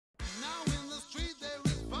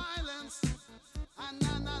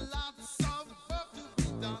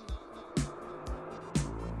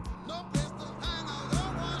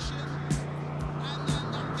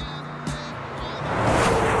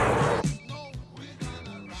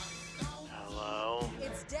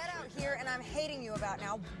about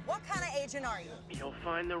now. What kind of agent are you? You'll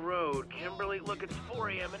find the road. Kimberly, look, it's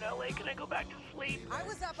 4 a.m. in LA. Can I go back to sleep? I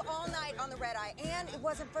was up all night on the red eye, and it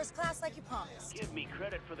wasn't first class like you promised. Give me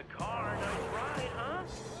credit for the car. Nice ride, huh?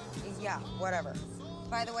 Yeah, whatever.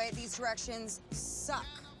 By the way, these directions suck.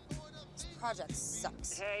 This project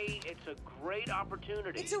sucks. Hey, it's a great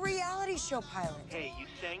opportunity. It's a reality show pilot. Hey, you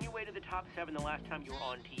sang your way to the top 7 the last time you were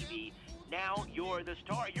on TV. Now you're the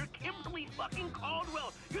star. You're Kimberly fucking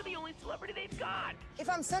Caldwell. You're the only celebrity they've got. If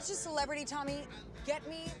I'm such a celebrity, Tommy, get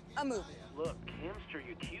me a movie. Look, Kimster,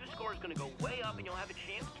 your Q score is gonna go way up and you'll have a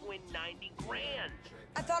chance to win 90 grand.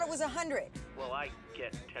 I thought it was 100. Well, I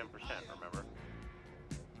get 10%, remember?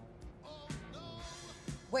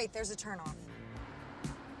 Wait, there's a turnoff.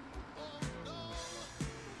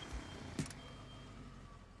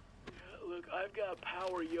 Look, I've got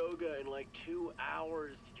power yoga in like 2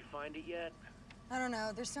 hours. Did you find it yet? I don't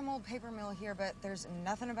know. There's some old paper mill here, but there's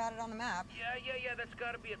nothing about it on the map. Yeah, that's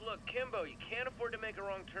gotta be it. Look, Kimbo, you can't afford to make a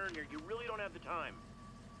wrong turn here. You really don't have the time.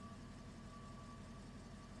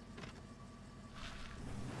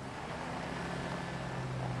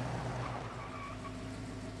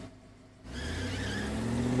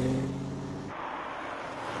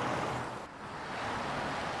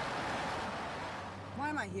 Why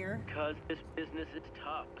am I here? Because this business is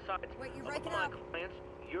tough. Besides, Wait, you're of breaking my up. clients,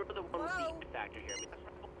 you're the one with Hello? the factor here. I mean,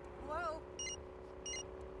 Hello?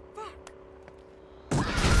 Fuck.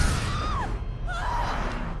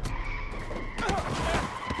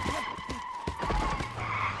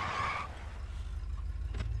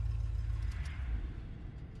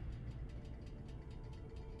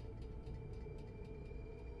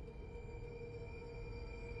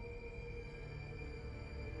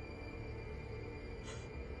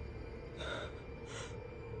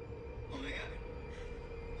 Oh my god.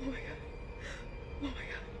 Oh my god. Oh my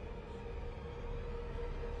god.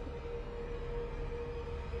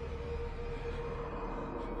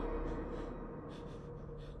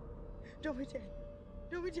 Don't be dead.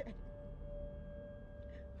 Don't be dead.